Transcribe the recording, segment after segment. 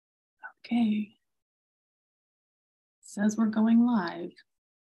Okay. Says we're going live.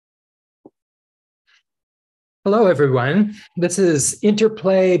 Hello, everyone. This is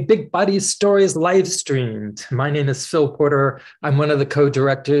InterPlay Big Body Stories live streamed. My name is Phil Porter. I'm one of the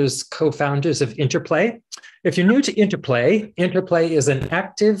co-directors, co-founders of InterPlay. If you're new to InterPlay, InterPlay is an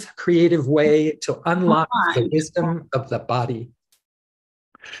active, creative way to unlock the wisdom of the body.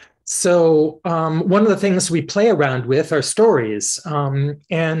 So one of the things we play around with are stories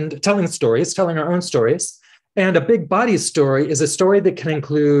and telling our own stories. And a big body story is a story that can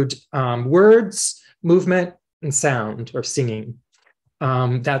include words, movement, and sound or singing.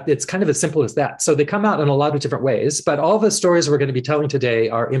 That it's kind of as simple as that. So they come out in a lot of different ways, but all the stories we're going to be telling today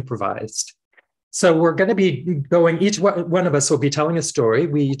are improvised. So we're going to be going, each one of us will be telling a story.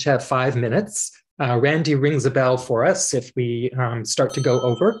 We each have 5 minutes. Randy rings a bell for us if we start to go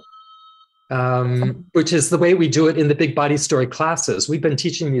over, which is the way we do it in the big body story classes. We've been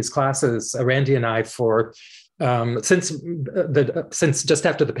teaching these classes, Randy and I, for since just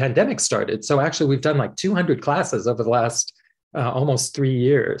after the pandemic started. So actually we've done like 200 classes over the last almost 3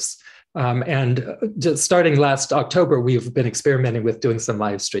 years. And just starting last October, we've been experimenting with doing some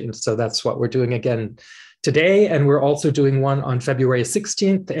live streams. So that's what we're doing again today. And we're also doing one on February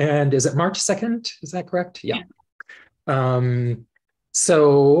 16th. And is it March 2nd? Is that correct? Yeah.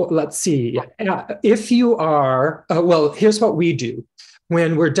 So let's see. If you are, well, here's what we do.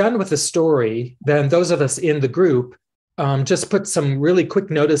 When we're done with the story, then those of us in the group just put some really quick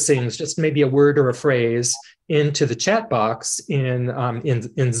noticings, just maybe a word or a phrase, into the chat box in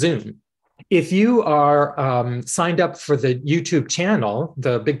Zoom. If you are signed up for the YouTube channel,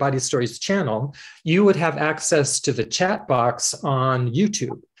 the Big Body Stories channel, you would have access to the chat box on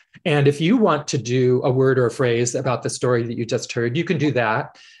YouTube. And if you want to do a word or a phrase about the story that you just heard, you can do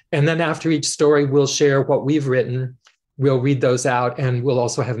that. And then after each story, we'll share what we've written. We'll read those out, and we'll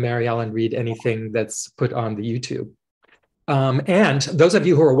also have Maryellen read anything that's put on the YouTube. And those of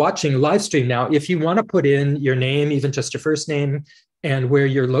you who are watching live stream now, if you want to put in your name, even just your first name, and where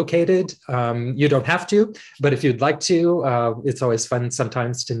you're located, you don't have to, but if you'd like to, it's always fun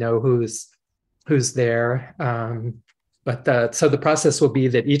sometimes to know who's there. So the process will be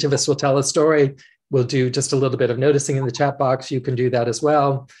that each of us will tell a story. We'll do just a little bit of noticing in the chat box. You can do that as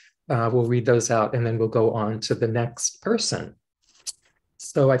well. We'll read those out, and then we'll go on to the next person.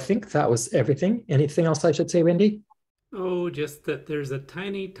 So I think that was everything. Anything else I should say, Wendy? Oh, just that there's a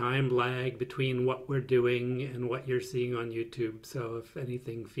tiny time lag between what we're doing and what you're seeing on YouTube. So if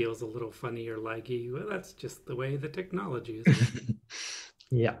anything feels a little funny or laggy, well, that's just the way the technology is.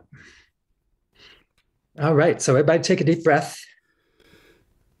 Yeah. All right. So everybody take a deep breath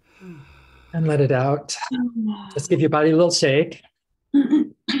and let it out. Just give your body a little shake.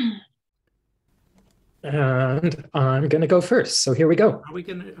 And I'm going to go first. So here we go. Are we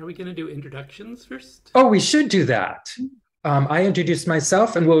gonna do introductions first? Oh, we should do that. I introduced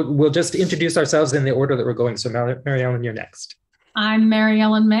myself, and we'll just introduce ourselves in the order that we're going. So Maryellen, you're next. I'm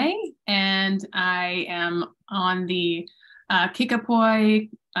Maryellen May, and I am on the Kickapoo,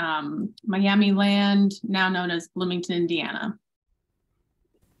 Miami land, now known as Bloomington, Indiana.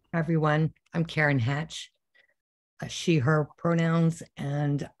 Hi, everyone. I'm Karen Hatch, she, her pronouns,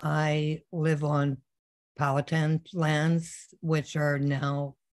 and I live on Powhatan lands, which are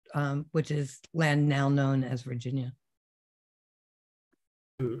now, which is land now known as Virginia.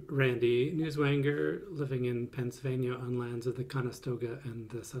 Randy Newswanger, living in Pennsylvania on lands of the Conestoga and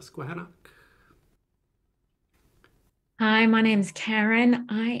the Susquehannock. Hi, my name's Karen.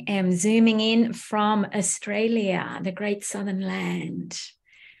 I am zooming in from Australia, the Great Southern Land.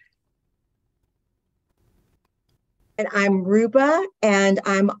 And I'm Ruba, and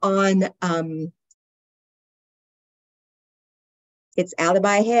I'm on, it's out of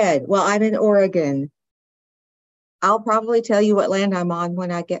my head. Well, I'm in Oregon. I'll probably tell you what land I'm on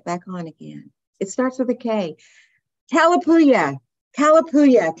when I get back on again. It starts with a K. Kalapuya,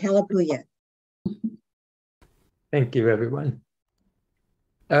 Kalapuya, Kalapuya. Thank you, everyone.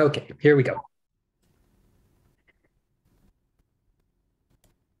 Okay, here we go.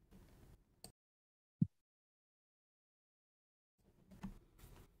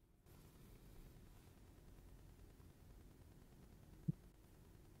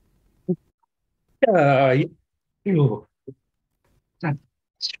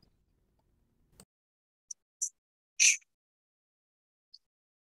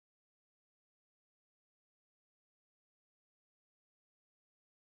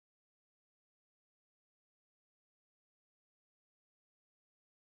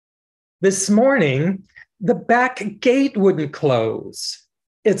 This morning, the back gate wouldn't close.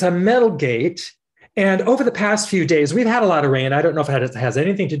 It's a metal gate, And over the past few days, we've had a lot of rain. I don't know if it has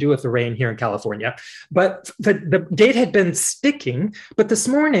anything to do with the rain here in California, but the gate had been sticking. But this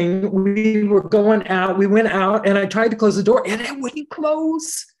morning we went out and I tried to close the door and it wouldn't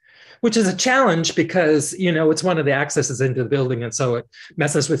close, which is a challenge because, it's one of the accesses into the building. And so it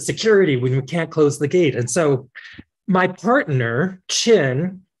messes with security when we can't close the gate. And so my partner,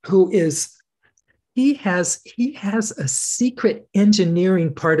 Chin, he has a secret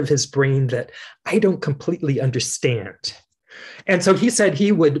engineering part of his brain that I don't completely understand. And so he said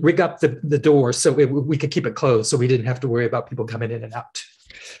he would rig up the door so we could keep it closed so we didn't have to worry about people coming in and out.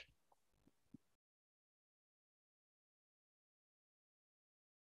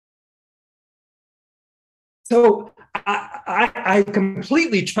 So I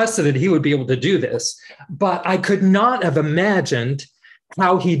completely trusted that he would be able to do this, but I could not have imagined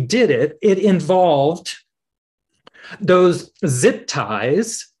how he did it. It involved those zip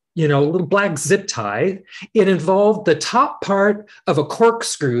ties, little black zip tie. It involved the top part of a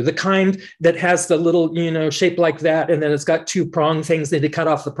corkscrew, the kind that has the little, shape like that. And then it's got two prong things. They cut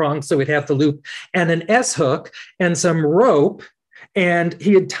off the prongs so it have the loop, and an S hook and some rope. And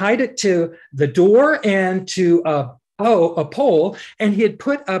he had tied it to the door and to a pole, and he had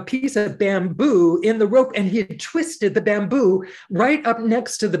put a piece of bamboo in the rope, and he had twisted the bamboo right up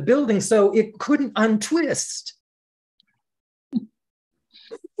next to the building so it couldn't untwist.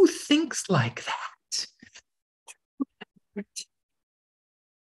 Who thinks like that?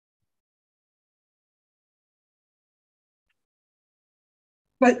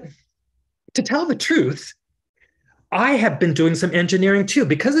 But to tell the truth, I have been doing some engineering too,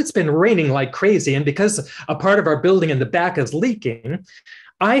 because it's been raining like crazy and because a part of our building in the back is leaking.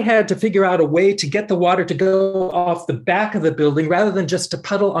 I had to figure out a way to get the water to go off the back of the building rather than just to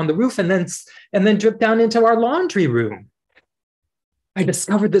puddle on the roof and then drip down into our laundry room. I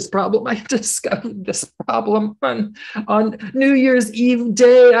discovered this problem. On New Year's Eve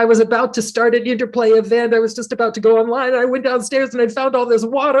day. I was about to start an InterPlay event. I was just about to go online. I went downstairs and I found all this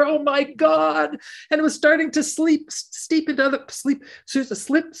water. Oh my God. And it was starting to slip into other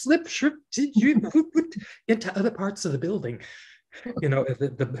parts of the building,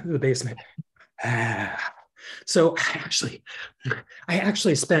 the basement. So I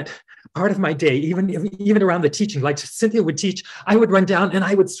actually spent part of my day, even around the teaching, like Cynthia would teach, I would run down and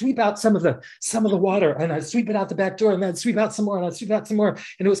I would sweep out some of the water, and I'd sweep it out the back door, and then I'd sweep out some more, and I'd sweep out some more,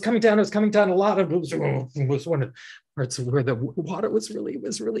 and it was coming down a lot. It was one of the parts where the water was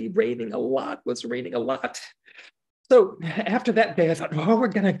really raining a lot. So after that day, I thought, how are we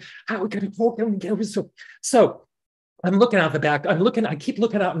gonna so I'm looking out the back. I keep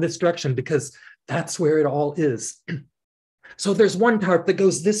looking out in this direction because that's where it all is. So there's one tarp that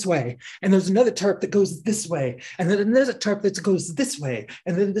goes this way, and there's another tarp that goes this way, and then another tarp that goes this way,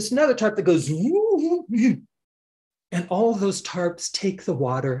 and then there's another tarp that goes, and all those tarps take the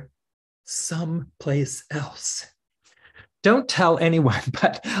water someplace else. Don't tell anyone,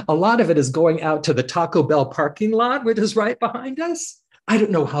 but a lot of it is going out to the Taco Bell parking lot, which is right behind us. I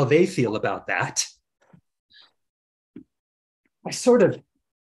don't know how they feel about that. I sort of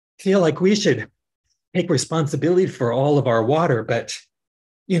feel like we should take responsibility for all of our water, but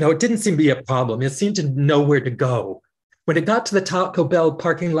it didn't seem to be a problem. It seemed to know where to go. When it got to the Taco Bell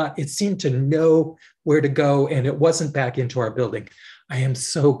parking lot, it seemed to know where to go, and it wasn't back into our building. I am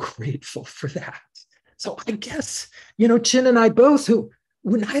so grateful for that. So I guess, Chin and I both, who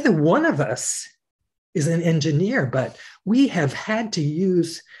neither one of us is an engineer, but we have had to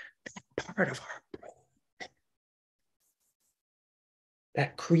use that part of our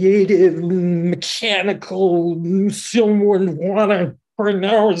that creative, mechanical, someone wanna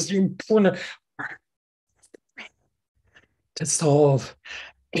pronounce you to solve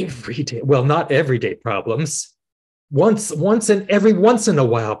everyday, well, not everyday problems, once in a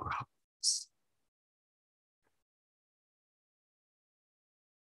while problems.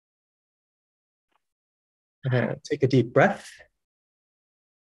 Take a deep breath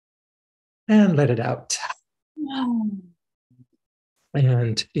and let it out.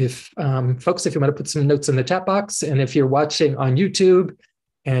 And if folks, if you want to put some notes in the chat box, and if you're watching on YouTube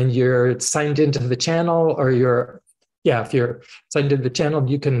and you're signed into the channel, or if you're signed into the channel,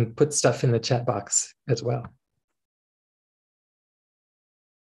 you can put stuff in the chat box as well.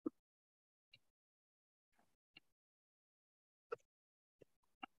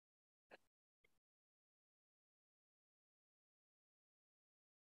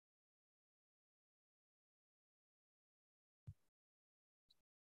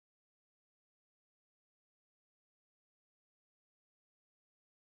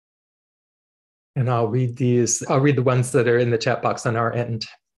 And I'll read the ones that are in the chat box on our end.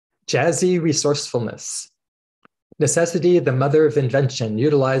 Jazzy resourcefulness. Necessity, the mother of invention,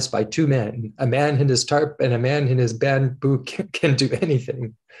 utilized by two men. A man in his tarp and a man in his bamboo can do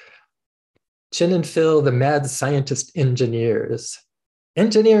anything. Chin and Phil, the mad scientist engineers.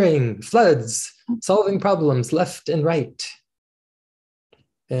 Engineering, floods, solving problems left and right.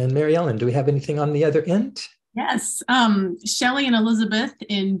 And Maryellen, do we have anything on the other end? Yes. Shelley and Elizabeth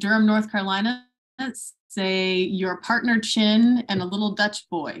in Durham, North Carolina say your partner Chin and a little Dutch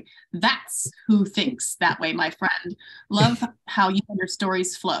boy. That's who thinks that way, my friend. Love how you and your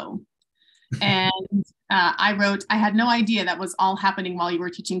stories flow. And I wrote, I had no idea that was all happening while you were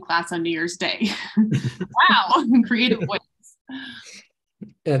teaching class on New Year's Day. Wow, creative ways.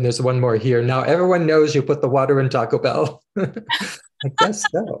 And there's one more here. Now everyone knows you put the water in Taco Bell. I guess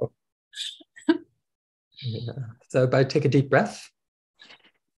so. Yeah. So everybody take a deep breath.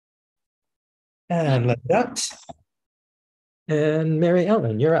 And let it out. And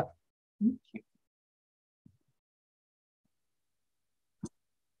Maryellen, you're up.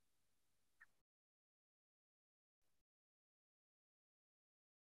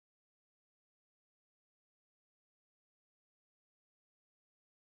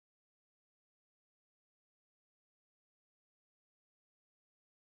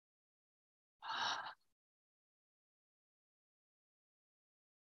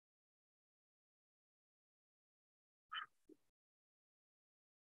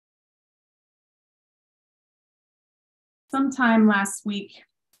 Sometime last week,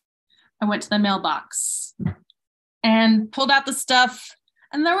 I went to the mailbox and pulled out the stuff,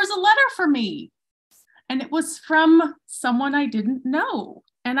 and there was a letter for me. And it was from someone I didn't know.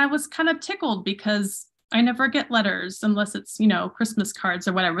 And I was kind of tickled because I never get letters unless it's, you know, Christmas cards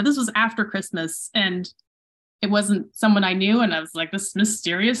or whatever. This was after Christmas, and it wasn't someone I knew. And I was like, this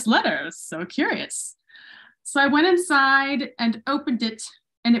mysterious letter. I was so curious. So I went inside and opened it,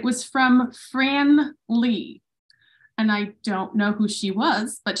 and it was from Fran Lee. And I don't know who she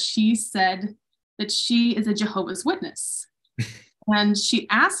was, but she said that she is a Jehovah's Witness. And she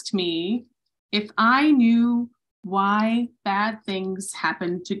asked me if I knew why bad things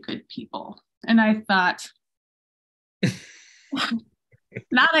happen to good people. And I thought,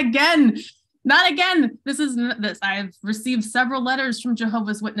 not again, not again. This is this. I've received several letters from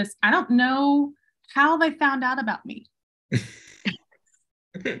Jehovah's Witness. I don't know how they found out about me.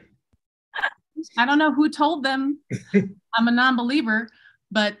 I don't know who told them I'm a non-believer,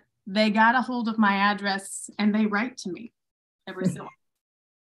 but they got a hold of my address and they write to me every so often.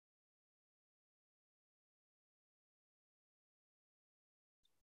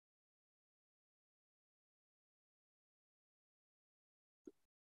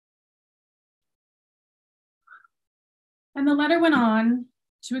 And the letter went on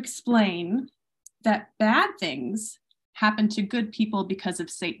to explain that bad things happen to good people because of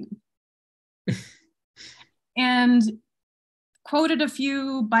Satan. And quoted a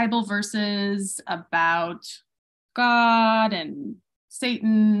few Bible verses about God and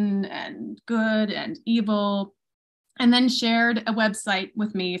Satan and good and evil, and then shared a website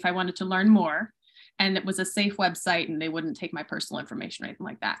with me if I wanted to learn more. And it was a safe website and they wouldn't take my personal information or anything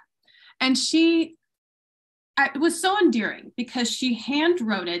like that. And it was so endearing because she hand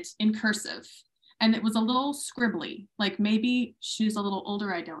wrote it in cursive. And it was a little scribbly, like maybe she's a little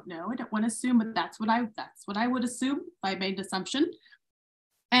older. I don't know. I don't want to assume, but that's what I would assume if I made an assumption.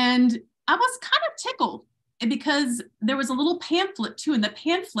 And I was kind of tickled because there was a little pamphlet too. And the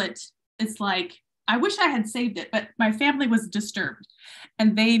pamphlet is like, I wish I had saved it, but my family was disturbed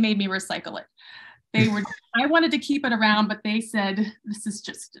and they made me recycle it. I wanted to keep it around, but they said, this is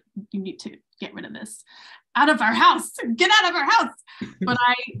just, you need to get rid of this. Out of our house, get out of our house. But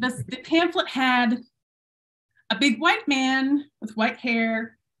the pamphlet had a big white man with white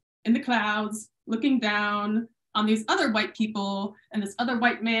hair in the clouds looking down on these other white people and this other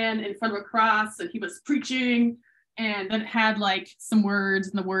white man in front of a cross, and he was preaching. And then it had like some words,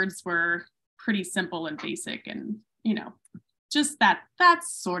 and the words were pretty simple and basic, and you know, just that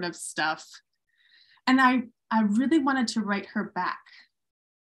sort of stuff. And I really wanted to write her back.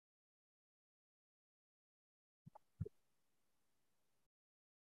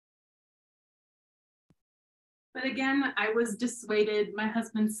 But again, I was dissuaded. My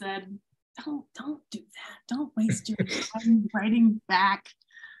husband said, don't do that. Don't waste your time writing back.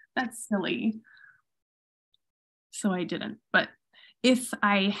 That's silly. So I didn't. But if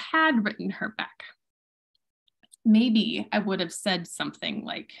I had written her back, maybe I would have said something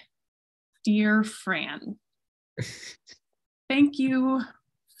like, Dear Fran, thank you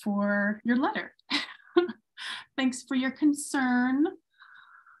for your letter. Thanks for your concern.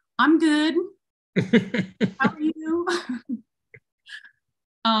 I'm good. How are you?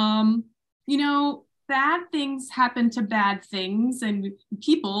 You know, bad things happen to bad things and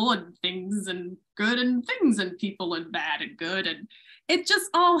people and things and good and things and people and bad and good, and it just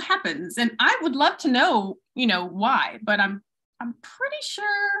all happens. And I would love to know, you know, why, but I'm pretty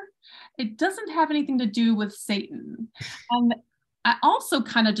sure it doesn't have anything to do with Satan. And I also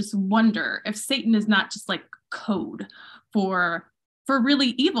kind of just wonder if Satan is not just like code for really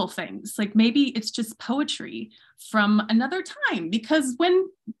evil things. Like maybe it's just poetry from another time, because when,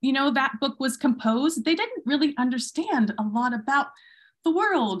 you know, that book was composed, they didn't really understand a lot about the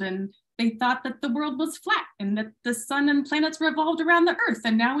world, and they thought that the world was flat and that the sun and planets revolved around the earth.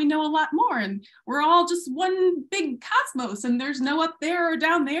 And now we know a lot more, and we're all just one big cosmos, and there's no up there or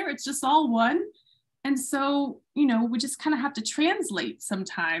down there. It's just all one. And so, you know, we just kind of have to translate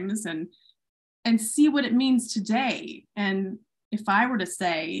sometimes and see what it means today. And if I were to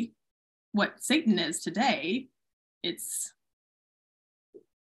say what Satan is today, it's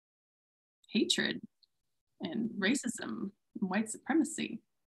hatred and racism and white supremacy.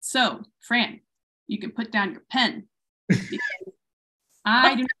 So, Fran, you can put down your pen, because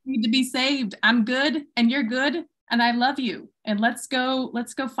I do not need to be saved. I'm good and you're good and I love you. And let's go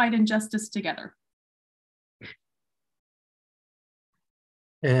fight injustice together.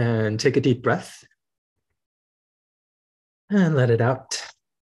 And take a deep breath. And let it out.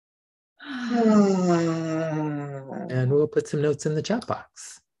 And we'll put some notes in the chat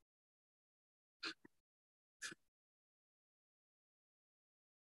box.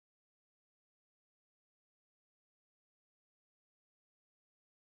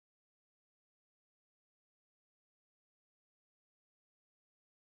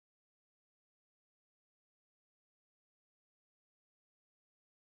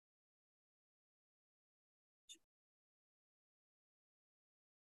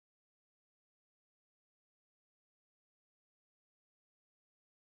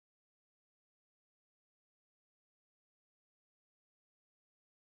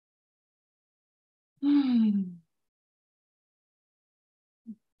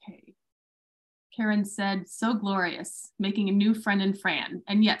 Okay. Karen said, so glorious, making a new friend in Fran.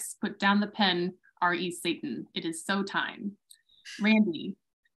 And yes, put down the pen, R.E. Satan. It is so time. Randy,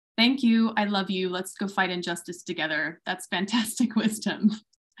 thank you. I love you. Let's go fight injustice together. That's fantastic wisdom.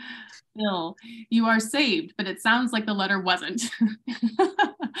 Phil, you are saved, but it sounds like the letter wasn't.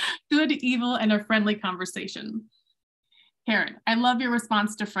 Good, evil, and a friendly conversation. Karen, I love your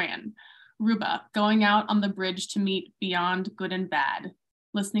response to Fran. Ruba, going out on the bridge to meet beyond good and bad,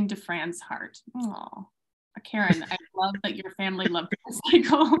 listening to Fran's heart. Oh, Karen, I love that your family loved the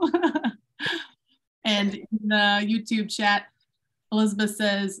cycle. And in the YouTube chat, Elizabeth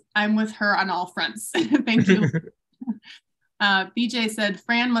says, I'm with her on all fronts. Thank you. BJ said,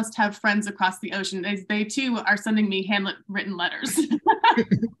 Fran must have friends across the ocean. They too are sending me handwritten letters.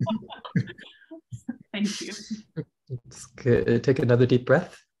 Thank you. It's good. Take another deep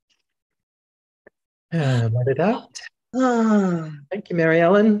breath. And let it out. Thank you,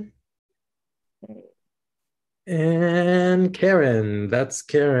 Maryellen. And Karen, that's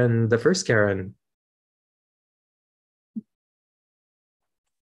Karen, the first Karen.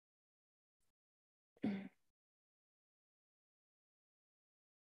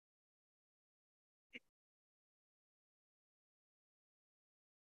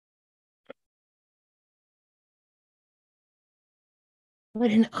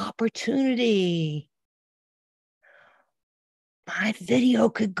 What an opportunity. My video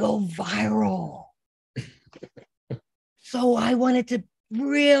could go viral. So I wanted to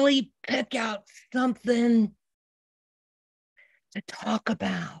really pick out something to talk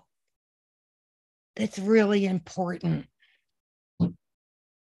about that's really important.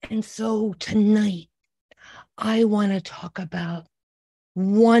 And so tonight, I want to talk about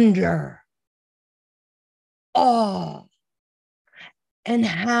wonder, awe, and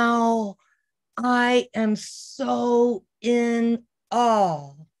how I am so in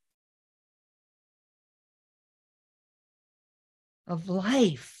awe of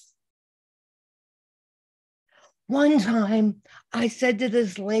life. One time I said to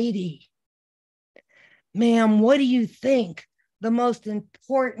this lady, ma'am, what do you think the most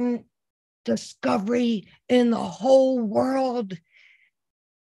important discovery in the whole world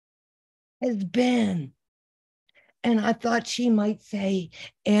has been? And I thought she might say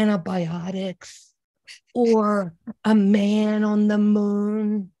antibiotics or a man on the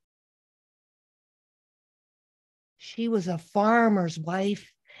moon. She was a farmer's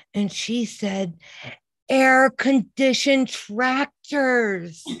wife, and she said, air-conditioned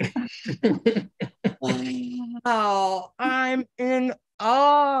tractors. Wow, I'm in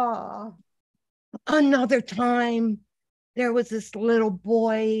awe. Another time, there was this little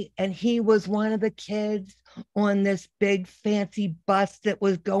boy, and he was one of the kids on this big fancy bus that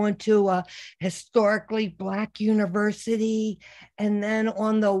was going to a historically Black university. And then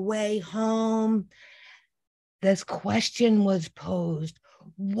on the way home, this question was posed: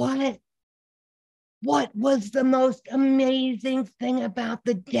 what was the most amazing thing about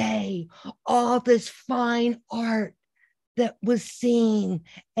the day? All this fine art that was seen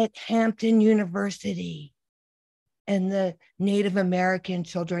at Hampton University, and the Native American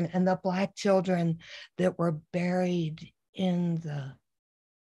children and the Black children that were buried in the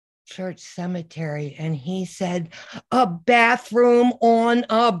church cemetery. And he said, a bathroom on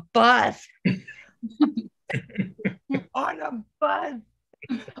a bus. On a bus.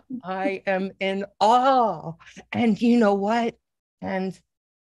 I am in awe. And you know what? And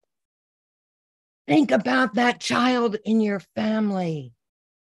think about that child in your family,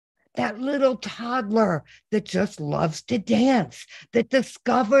 that little toddler that just loves to dance, that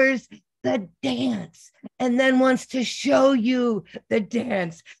discovers the dance and then wants to show you the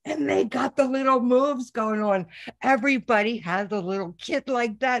dance. And they got the little moves going on. Everybody has a little kid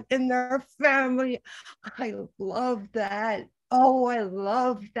like that in their family. I love that. Oh, I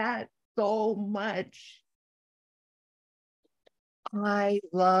love that so much. I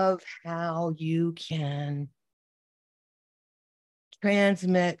love how you can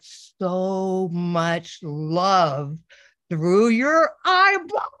transmit so much love through your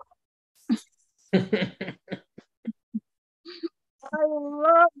eyeballs. I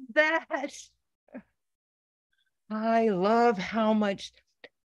love that. I love how much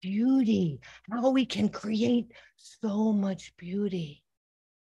beauty, how we can create so much beauty.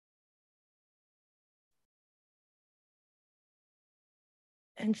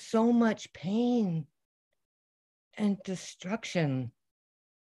 And so much pain and destruction.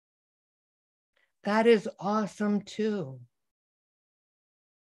 That is awesome too.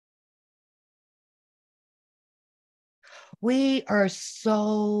 We are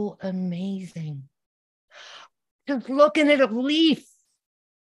so amazing. Just looking at a leaf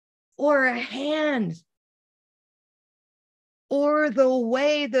or a hand or the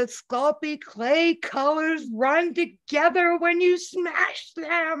way the Sculpey clay colors run together when you smash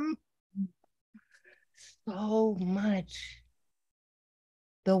them. So much.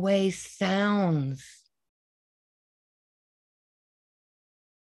 The way sounds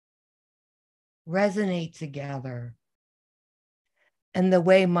resonate together. And the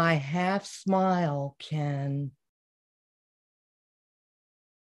way my half smile can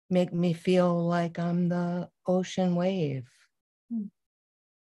make me feel like I'm the ocean wave.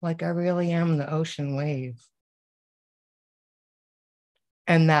 Like I really am the ocean wave.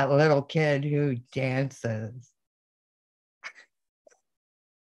 And that little kid who dances.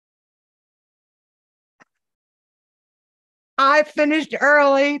 I finished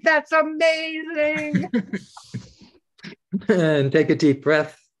early. That's amazing. And take a deep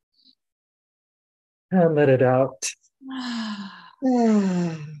breath and let it out.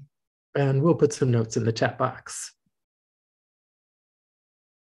 And we'll put some notes in the chat box.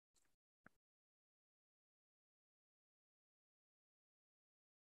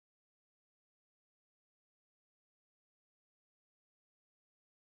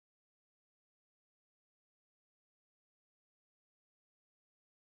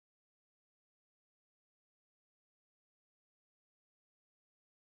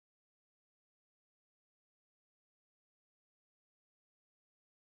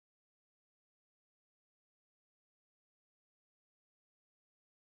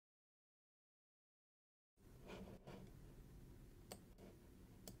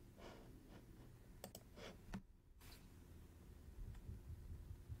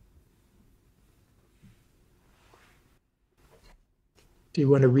 Do you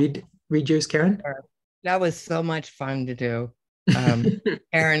want to read yours, Karen? That was so much fun to do.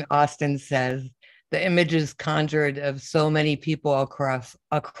 Aaron Austen says, the images conjured of so many people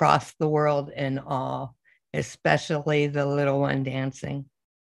across the world in awe, especially the little one dancing.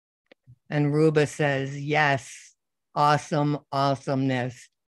 And Ruba says, yes, awesome awesomeness,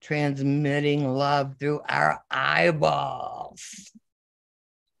 transmitting love through our eyeballs.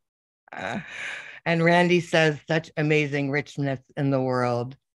 And Randy says, such amazing richness in the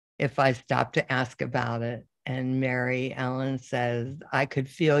world if I stop to ask about it. And Maryellen says, I could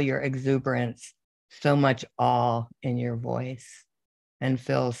feel your exuberance, so much awe in your voice. And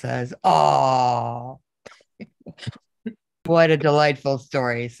Phil says, aw. What a delightful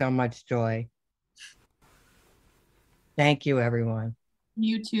story, so much joy. Thank you, everyone.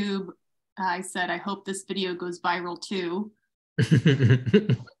 YouTube, I said, I hope this video goes viral too.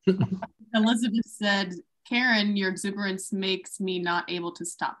 Elizabeth said, Karen, your exuberance makes me not able to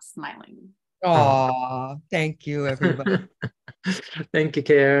stop smiling. Oh, thank you, everybody. Thank you,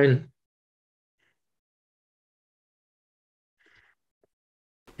 Karen.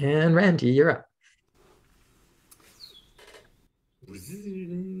 And Randy, you're up.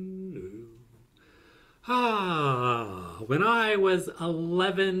 When I was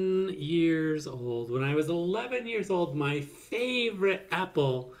 11 years old, my favorite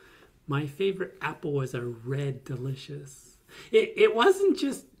apple was a Red Delicious. It wasn't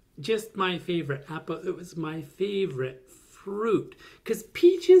just my favorite apple, it was my favorite fruit. Because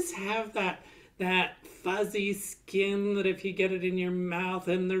peaches have that fuzzy skin that if you get it in your mouth,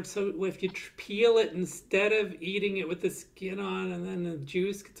 and if you peel it instead of eating it with the skin on, and then the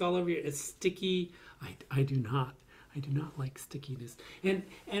juice gets all over you, it's sticky. I do not like stickiness. And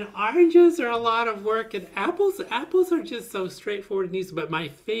oranges are a lot of work, and apples are just so straightforward and easy. But my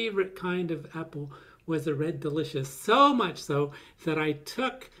favorite kind of apple was a Red Delicious, so much so that I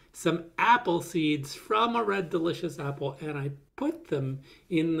took some apple seeds from a Red Delicious apple and I put them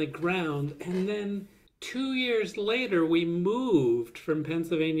in the ground. And then 2 years later, we moved from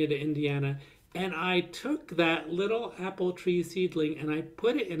Pennsylvania to Indiana, and I took that little apple tree seedling and I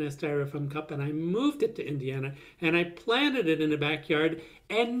put it in a styrofoam cup and I moved it to Indiana and I planted it in a backyard,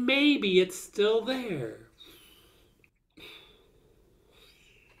 and maybe it's still there.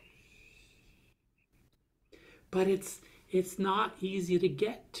 But it's not easy to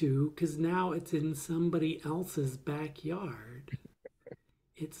get to because now it's in somebody else's backyard.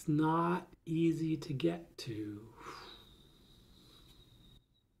 It's not easy to get to.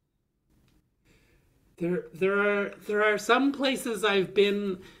 There are some places I've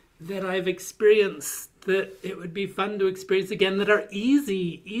been that I've experienced that it would be fun to experience again, that are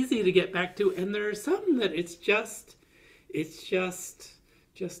easy to get back to, and there are some that it's just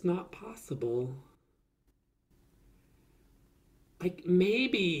not possible. Like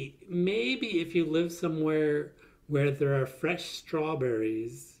maybe if you live somewhere where there are fresh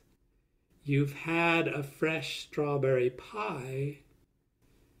strawberries, you've had a fresh strawberry pie,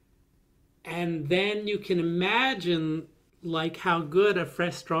 and then you can imagine like how good a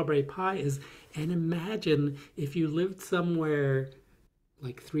fresh strawberry pie is. And imagine if you lived somewhere,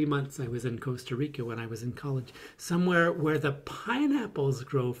 like 3 months I was in Costa Rica when I was in college, somewhere where the pineapples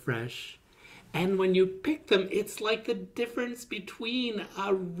grow fresh. And when you pick them, it's like the difference between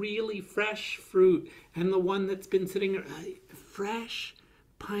a really fresh fruit and the one that's been sitting there. Fresh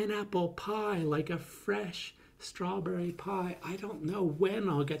pineapple pie, like a fresh strawberry pie. I don't know when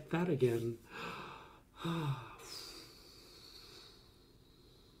I'll get that again.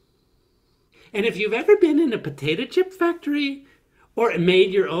 And if you've ever been in a potato chip factory or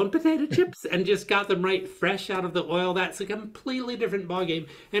made your own potato chips and just got them right fresh out of the oil, that's a completely different ballgame.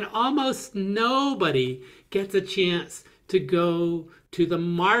 And almost nobody gets a chance to go to the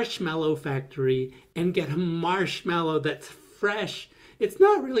marshmallow factory and get a marshmallow that's fresh. It's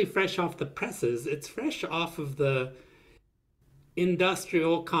not really fresh off the presses. It's fresh off of the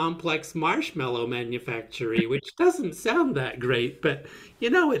industrial complex marshmallow manufactory, which doesn't sound that great, but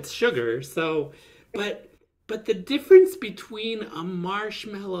it's sugar. So, but the difference between a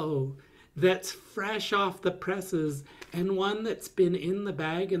marshmallow that's fresh off the presses and one that's been in the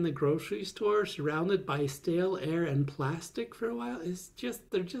bag in the grocery store surrounded by stale air and plastic for a while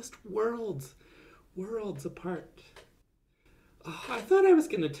they're just worlds apart. Oh, I thought I was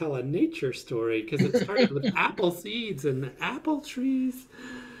going to tell a nature story because it started with apple seeds and apple trees.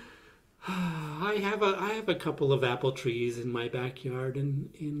 I have a couple of apple trees in my backyard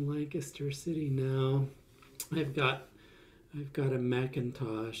in Lancaster City now. I've got a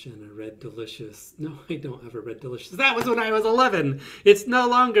Macintosh and a Red Delicious. No, I don't have a Red Delicious. That was when I was 11. It's no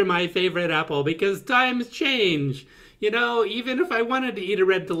longer my favorite apple because times change. Even if I wanted to eat a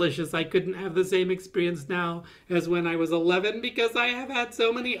Red Delicious, I couldn't have the same experience now as when I was 11 because I have had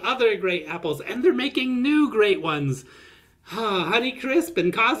so many other great apples, and they're making new great ones. Honey Crisp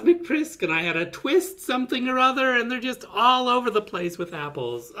and Cosmic Crisp, and I had a Twist something or other, and they're just all over the place with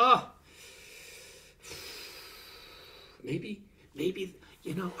apples. Oh, maybe,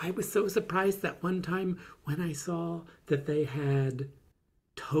 I was so surprised that one time when I saw that they had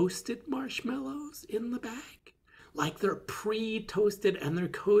toasted marshmallows in the bag. Like they're pre-toasted and they're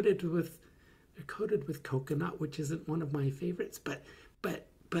coated with coconut, which isn't one of my favorites, but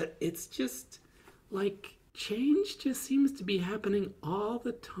it's just like change just seems to be happening all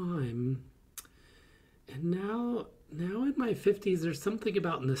the time. And now in my 50s, there's something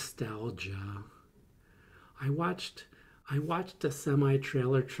about nostalgia. I watched a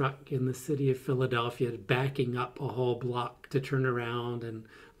semi-trailer truck in the city of Philadelphia backing up a whole block to turn around and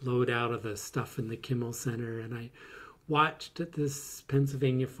load out of the stuff in the Kimmel Center, and I watched at this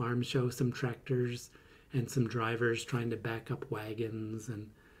Pennsylvania farm show some tractors and some drivers trying to back up wagons, and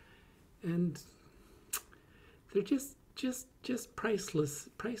they're just priceless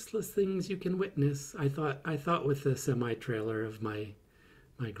things you can witness. I thought with the semi-trailer of my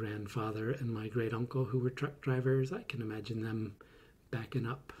grandfather and my great uncle who were truck drivers, I can imagine them backing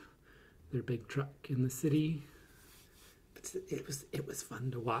up their big truck in the city. It was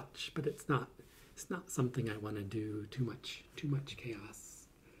fun to watch, but it's not something I want to do. Too much chaos.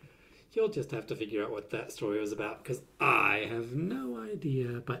 You'll just have to figure out what that story was about, because I have no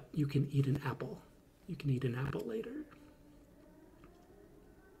idea. But you can eat an apple. You can eat an apple later.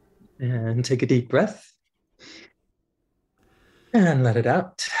 And take a deep breath. And let it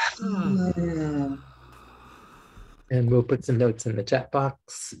out. Yeah. And we'll put some notes in the chat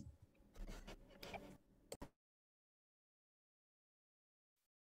box.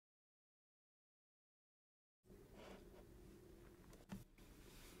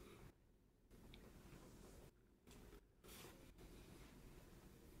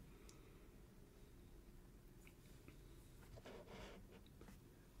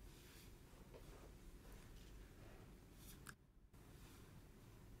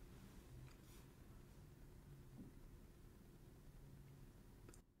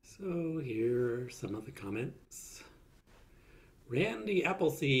 So here are some of the comments. Randy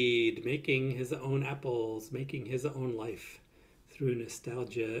Appleseed, making his own apples, making his own life through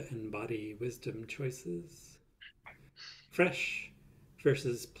nostalgia and body wisdom choices. Fresh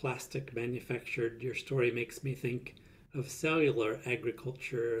versus plastic manufactured, your story makes me think of cellular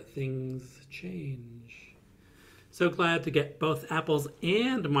agriculture. Things change. So glad to get both apples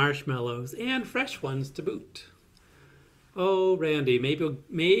and marshmallows, and fresh ones to boot. Oh, Randy,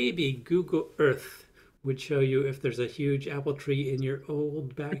 maybe Google Earth would show you if there's a huge apple tree in your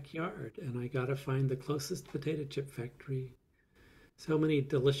old backyard, and I gotta find the closest potato chip factory. So many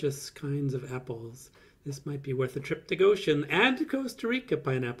delicious kinds of apples. This might be worth a trip to Goshen and to Costa Rica.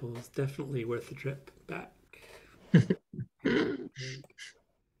 Pineapples, definitely worth the trip back.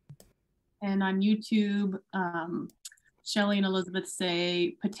 And on YouTube, Shelley and Elizabeth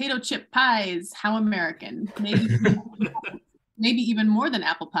say, potato chip pies, how American. Maybe even more than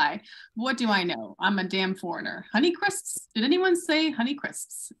apple pie. What do I know? I'm a damn foreigner. Honeycrisps? Did anyone say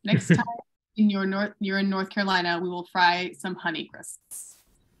Honeycrisps? Next time you're in North Carolina, we will fry some Honeycrisps.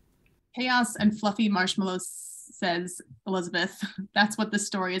 Chaos and fluffy marshmallows, says Elizabeth. That's what this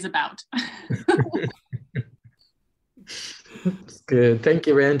story is about. That's good. Thank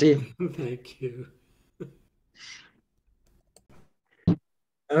you, Randy. Thank you.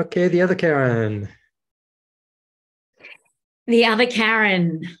 Okay, the other Karen. The other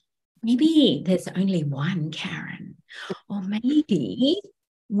Karen. Maybe there's only one Karen. Or maybe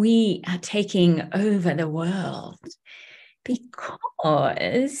we are taking over the world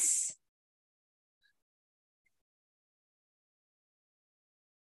because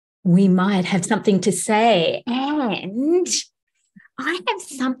we might have something to say. And I have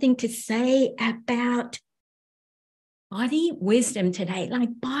something to say about body wisdom today.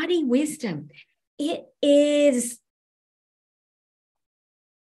 Like body wisdom. It is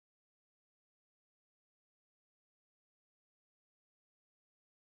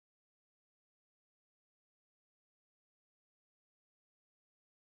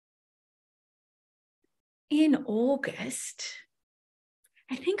in August.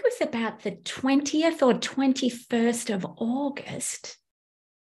 I think it was about the 20th or 21st of August,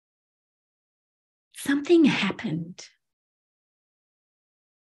 something happened.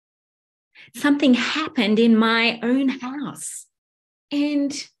 Something happened in my own house.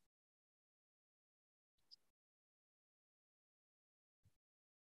 And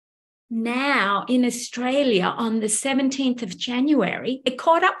now in Australia on the 17th of January, it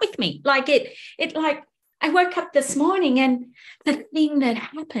caught up with me. Like I woke up this morning and the thing that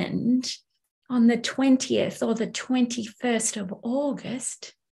happened on the 20th or the 21st of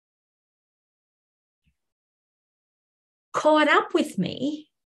August caught up with me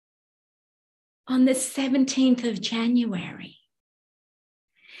on the 17th of January.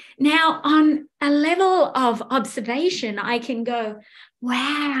 Now, on a level of observation, I can go,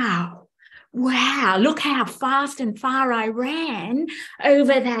 wow, look how fast and far I ran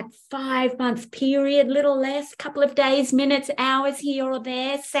over that 5-month period, little less, couple of days, minutes, hours here or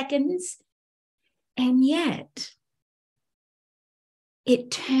there, seconds. And yet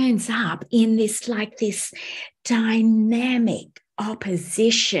it turns up in this dynamic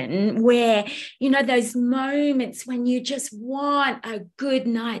opposition where, you know, those moments when you just want a good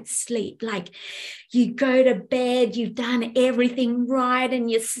night's sleep, like you go to bed, you've done everything right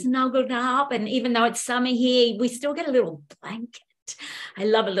and you're snuggled up, and even though it's summer here, we still get a little blanket. I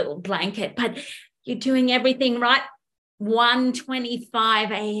love a little blanket, but you're doing everything right.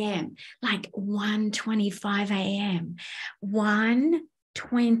 1:25 a.m. like 1:25 a.m.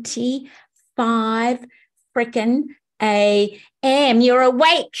 1:25 freaking a.m. You're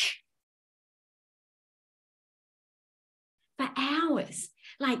awake for hours,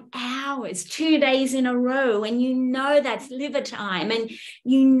 like hours, 2 days in a row, and you know that's liver time, and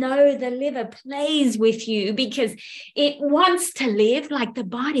you know the liver plays with you because it wants to live, like the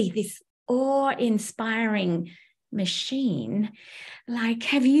body, this awe-inspiring machine. Like,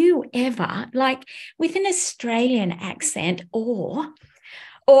 have you ever, like with an Australian accent, or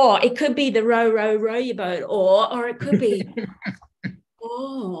it could be the row, row, row your boat, or it could be,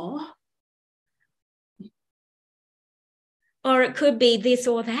 or it could be this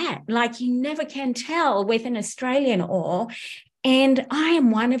or that. Like, you never can tell with an Australian or. And I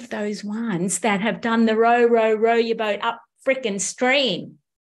am one of those ones that have done the row, row, row your boat up frickin' stream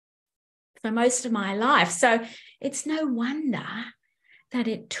for most of my life. So it's no wonder that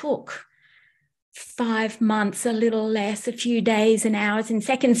it took 5 months, a little less, a few days and hours and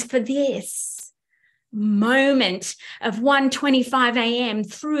seconds for this moment of 1:25 a.m.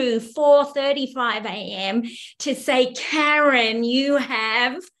 through 4:35 a.m. to say, Karen, you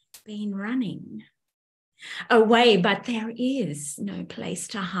have been running away, but there is no place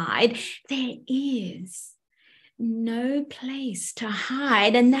to hide. There is no place to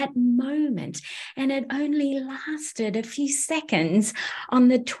hide. And that moment, and it only lasted a few seconds on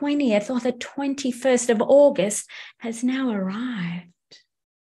the 20th or the 21st of August, has now arrived.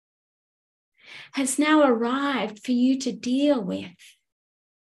 Has now arrived for you to deal with.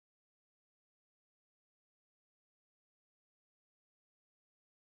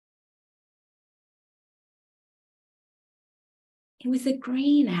 It was a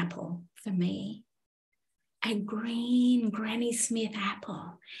green apple for me. A green Granny Smith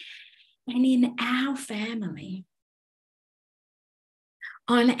apple. And in our family,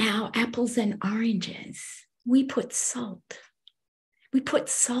 on our apples and oranges, we put salt. We put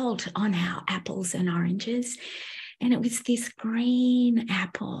salt on our apples and oranges. And it was this green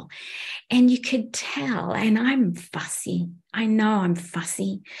apple. And you could tell, and I'm fussy. I know I'm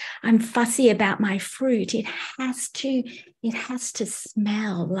fussy. I'm fussy about my fruit. It has to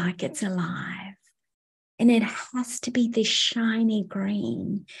smell like it's alive. And it has to be this shiny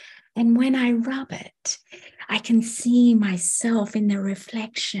green. And when I rub it, I can see myself in the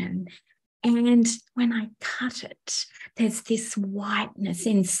reflection. And when I cut it, there's this whiteness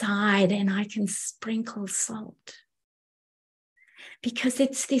inside, and I can sprinkle salt. Because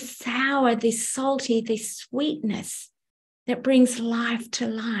it's this sour, this salty, this sweetness that brings life to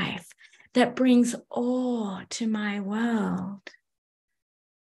life, that brings awe to my world.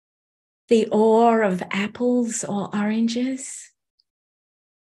 The awe of apples or oranges.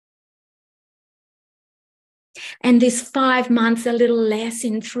 And this 5 months, a little less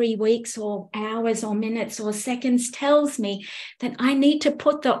in 3 weeks or hours or minutes or seconds, tells me that I need to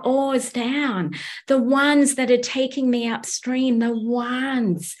put the oars down, the ones that are taking me upstream, the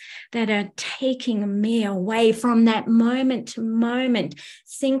ones that are taking me away from that moment to moment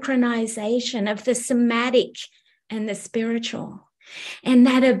synchronization of the somatic and the spiritual. And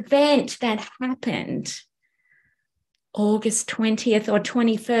that event that happened August 20th or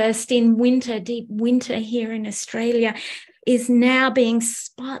 21st in winter, deep winter here in Australia, is now being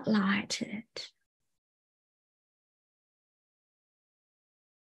spotlighted.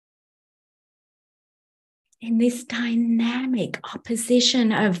 In this dynamic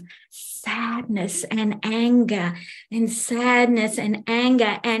opposition of sadness and anger, and sadness and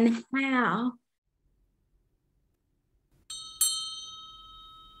anger, and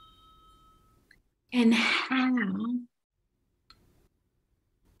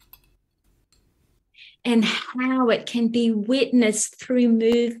how it can be witnessed through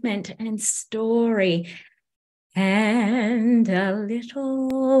movement and story and a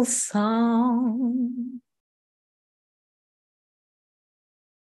little song.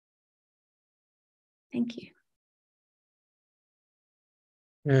 Thank you.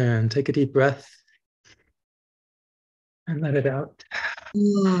 And take a deep breath and let it out.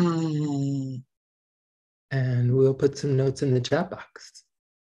 And we'll put some notes in the chat box.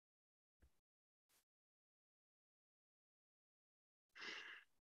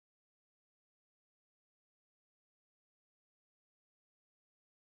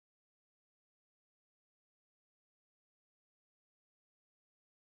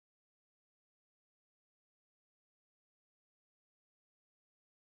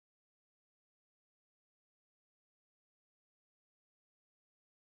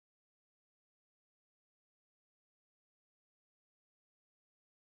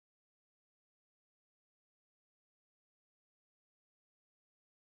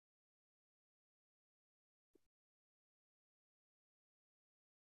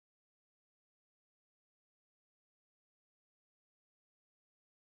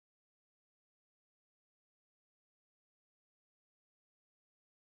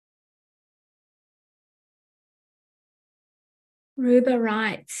 Ruba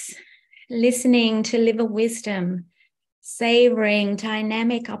writes, listening to liver wisdom, savoring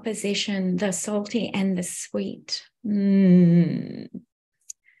dynamic opposition, the salty and the sweet.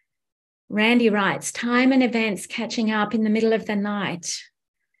 Randy writes, time and events catching up in the middle of the night,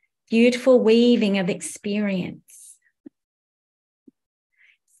 beautiful weaving of experience.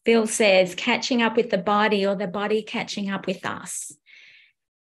 Phil says, catching up with the body or the body catching up with us.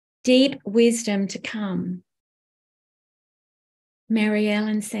 Deep wisdom to come.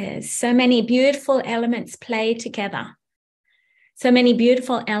 Maryellen says, so many beautiful elements play together. So many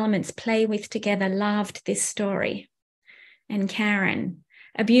beautiful elements play with together. Loved this story. And Karen,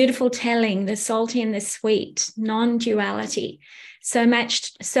 a beautiful telling, the salty and the sweet, non-duality. So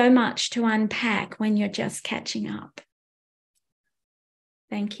much to unpack when you're just catching up.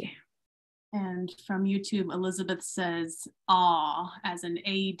 Thank you. And from YouTube, Elizabeth says, awe, as in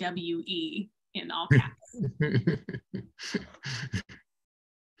AWE in all caps.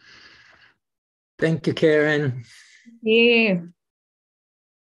 Thank you, Karen. Yeah.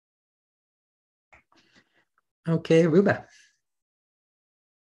 Okay, Ruba.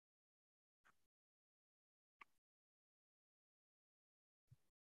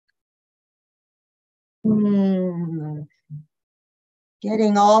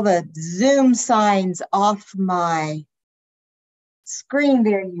 Getting all the Zoom signs off my screen.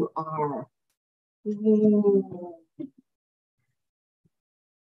 There you are.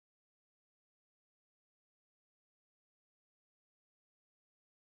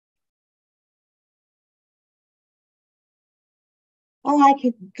 Oh, I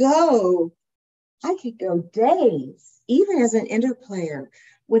could go days, even as an interplayer,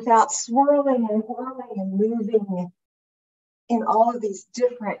 without swirling and whirling and moving in all of these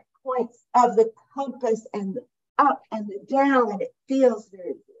different points of the compass and the up and the down, and it feels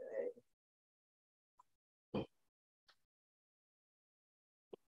very good.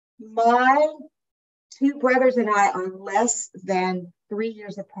 My two brothers and I are less than 3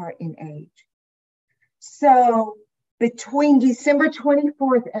 years apart in age. So between December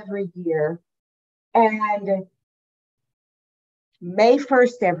 24th every year and May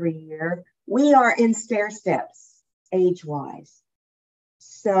 1st every year, we are in stair steps age-wise.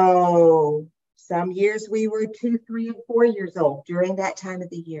 So some years we were 2, 3, and 4 years old during that time of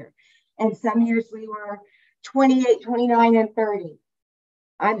the year. And some years we were 28, 29, and 30.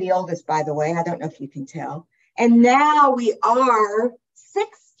 I'm the oldest, by the way. I don't know if you can tell. And now we are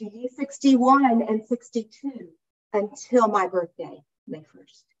 60, 61, and 62 until my birthday, May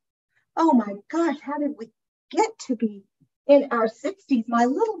 1st. Oh my gosh, how did we get to be in our 60s, my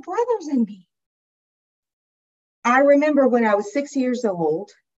little brothers and me? I remember when I was 6 years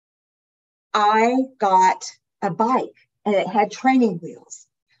old, I got a bike and it had training wheels.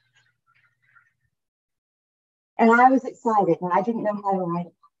 And I was excited and I didn't know how to ride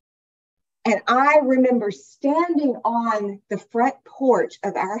it. And I remember standing on the front porch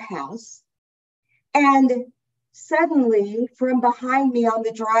of our house, and suddenly from behind me on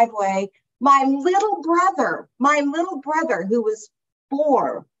the driveway, my little brother who was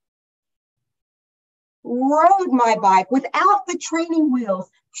 4, rode my bike without the training wheels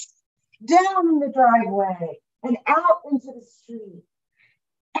down the driveway and out into the street.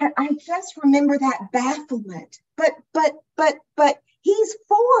 And I just remember that bafflement. But he's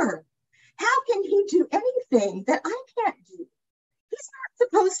 4. How can he do anything that I can't do? He's not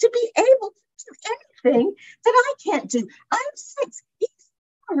supposed to be able to do anything that I can't do. I'm 6. He's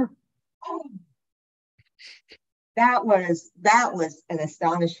 4. Oh. That was an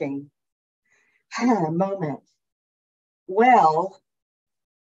astonishing moment. Well,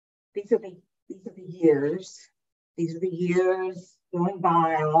 these are the years. These are the years going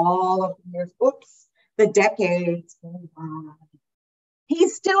by, all of the years. Oops, the decades going by.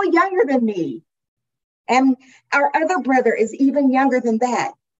 He's still younger than me. And our other brother is even younger than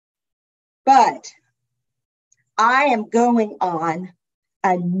that. But I am going on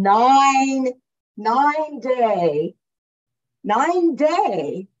a 9-day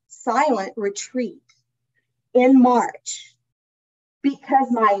silent retreat in March,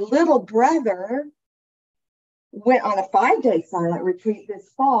 because my little brother went on a 5-day silent retreat this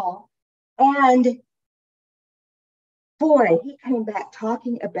fall. And boy, he came back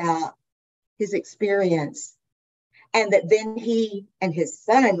talking about his experience, and that then he and his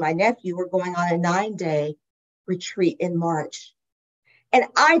son, my nephew, were going on a 9-day retreat in March. And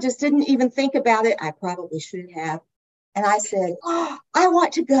I just didn't even think about it. I probably should have. And I said, oh, I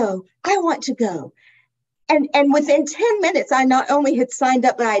want to go. I want to go. And within 10 minutes, I not only had signed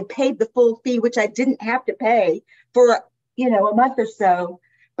up, but I had paid the full fee, which I didn't have to pay for, a month or so,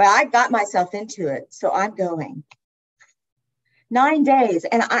 but I got myself into it. So I'm going. 9 days.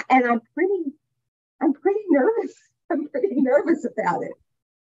 And I'm pretty nervous. I'm pretty nervous about it.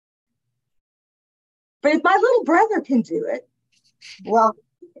 But if my little brother can do it, well,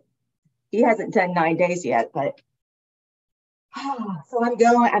 he hasn't done 9 days yet, but so I'm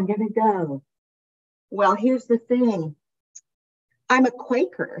going to go. Well, here's the thing. I'm a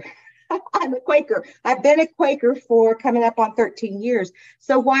Quaker. I'm a Quaker. I've been a Quaker for coming up on 13 years.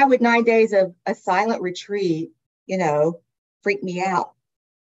 So why would 9 days of a silent retreat, freak me out?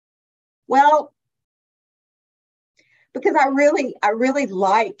 Well, because I really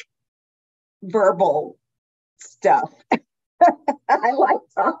like verbal stuff. I like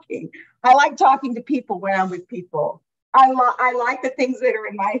talking. I like talking to people when I'm with people. I like the things that are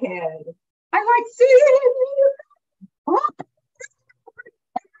in my head. I like seeing.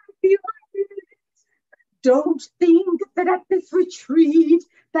 Don't think that at this retreat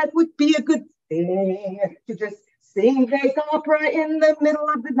that would be a good thing to just sing fake opera in the middle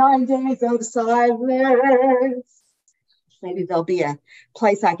of the 9 days of silence. Maybe there'll be a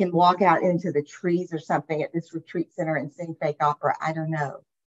place I can walk out into the trees or something at this retreat center and sing fake opera. I don't know.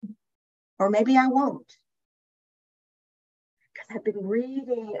 Or maybe I won't. Because I've been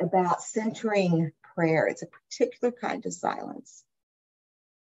reading about centering prayer. It's a particular kind of silence,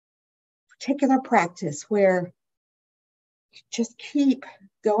 particular practice where you just keep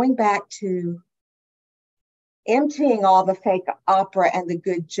going back to emptying all the fake opera and the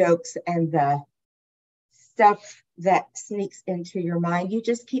good jokes and the stuff that sneaks into your mind. You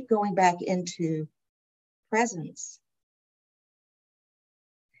just keep going back into presence.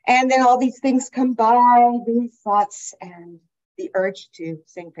 And then all these things come by, these thoughts and the urge to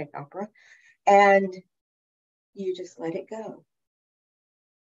sing fake opera, and you just let it go.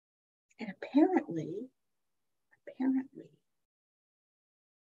 And apparently, you don't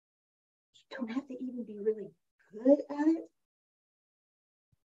have to even be really good at it,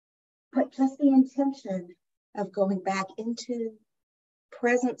 but just the intention of going back into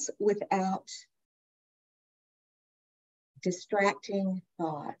presence without distracting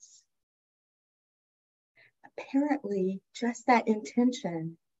thoughts. Apparently, just that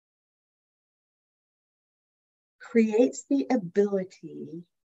intention creates the ability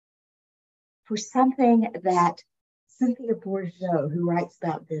for something that Cynthia Bourgeau, who writes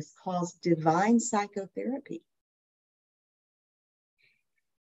about this, calls divine psychotherapy.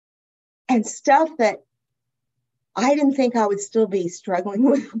 And stuff that I didn't think I would still be struggling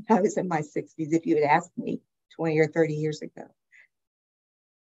with when I was in my 60s if you had asked me 20 or 30 years ago.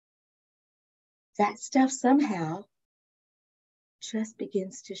 That stuff somehow just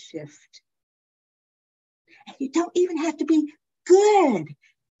begins to shift. And you don't even have to be good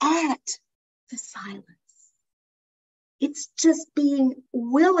at the silence. It's just being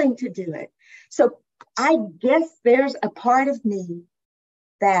willing to do it. So I guess there's a part of me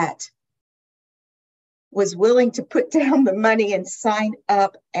that was willing to put down the money and sign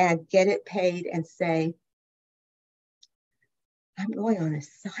up and get it paid and say, I'm going on a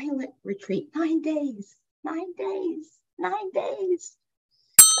silent retreat. 9 days, 9 days, 9 days,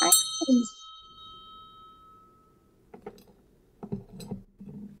 9 days.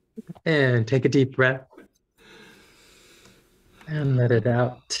 And take a deep breath and let it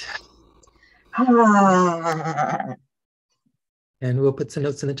out. And we'll put some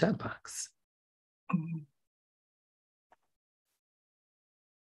notes in the chat box.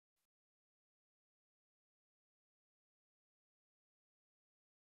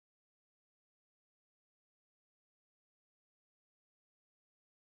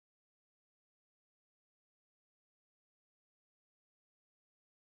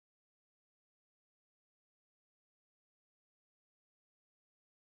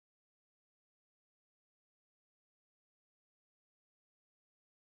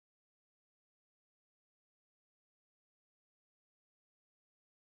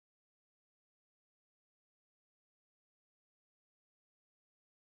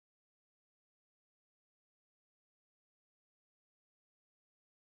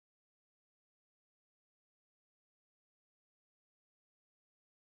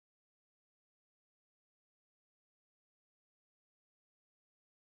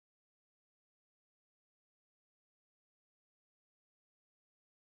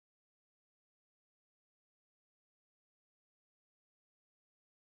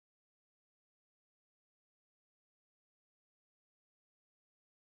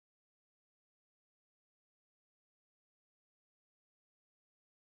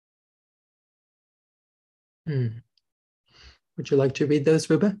 Would you like to read those,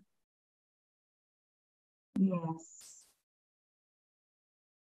 Ruba? Yes.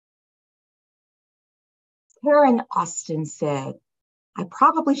 Karen Austen said, I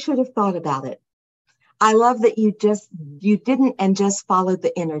probably should have thought about it. I love that you didn't and just followed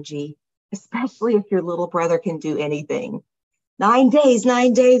the energy, especially if your little brother can do anything. 9 days,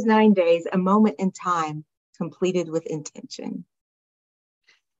 9 days, 9 days, a moment in time completed with intention.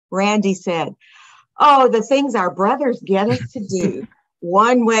 Randy said, oh, the things our brothers get us to do,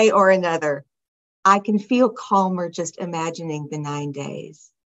 one way or another. I can feel calmer just imagining the 9 days.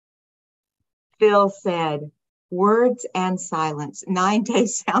 Phil said, words and silence. 9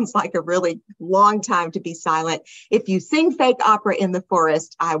 days sounds like a really long time to be silent. If you sing fake opera in the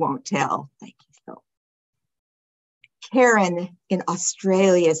forest, I won't tell. Thank you, Phil. Karen in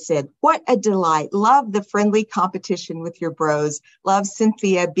Australia said, what a delight. Love the friendly competition with your bros. Love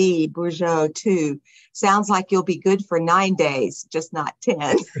Cynthia B. Bourgeot too. Sounds like you'll be good for 9 days, just not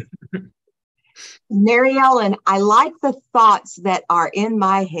 10. Maryellen, I like the thoughts that are in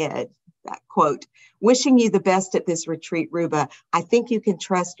my head. That quote, wishing you the best at this retreat, Ruba. I think you can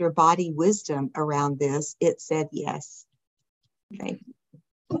trust your body wisdom around this. It said yes. Thank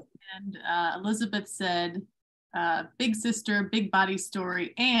you. And Elizabeth said, big sister, big body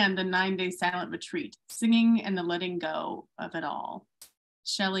story, and a 9-day silent retreat, singing and the letting go of it all.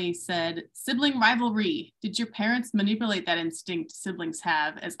 Shelley said, sibling rivalry. Did your parents manipulate that instinct siblings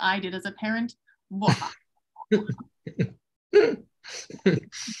have, as I did as a parent?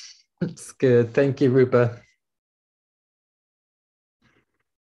 That's good. Thank you, Ruba.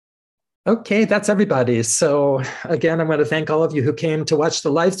 Okay, that's everybody. So again, I want to thank all of you who came to watch the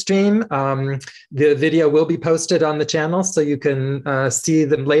live stream. The video will be posted on the channel so you can see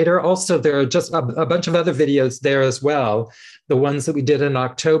them later. Also, there are just a bunch of other videos there as well. The ones that we did in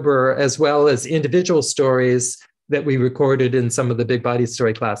October, as well as individual stories that we recorded in some of the big body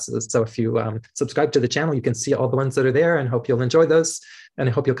story classes. So if you subscribe to the channel, you can see all the ones that are there, and hope you'll enjoy those. And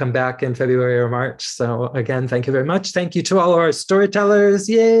I hope you'll come back in February or March. So again, thank you very much. Thank you to all our storytellers.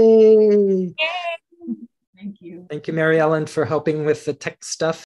 Yay! Thank you. Thank you, Maryellen, for helping with the tech stuff.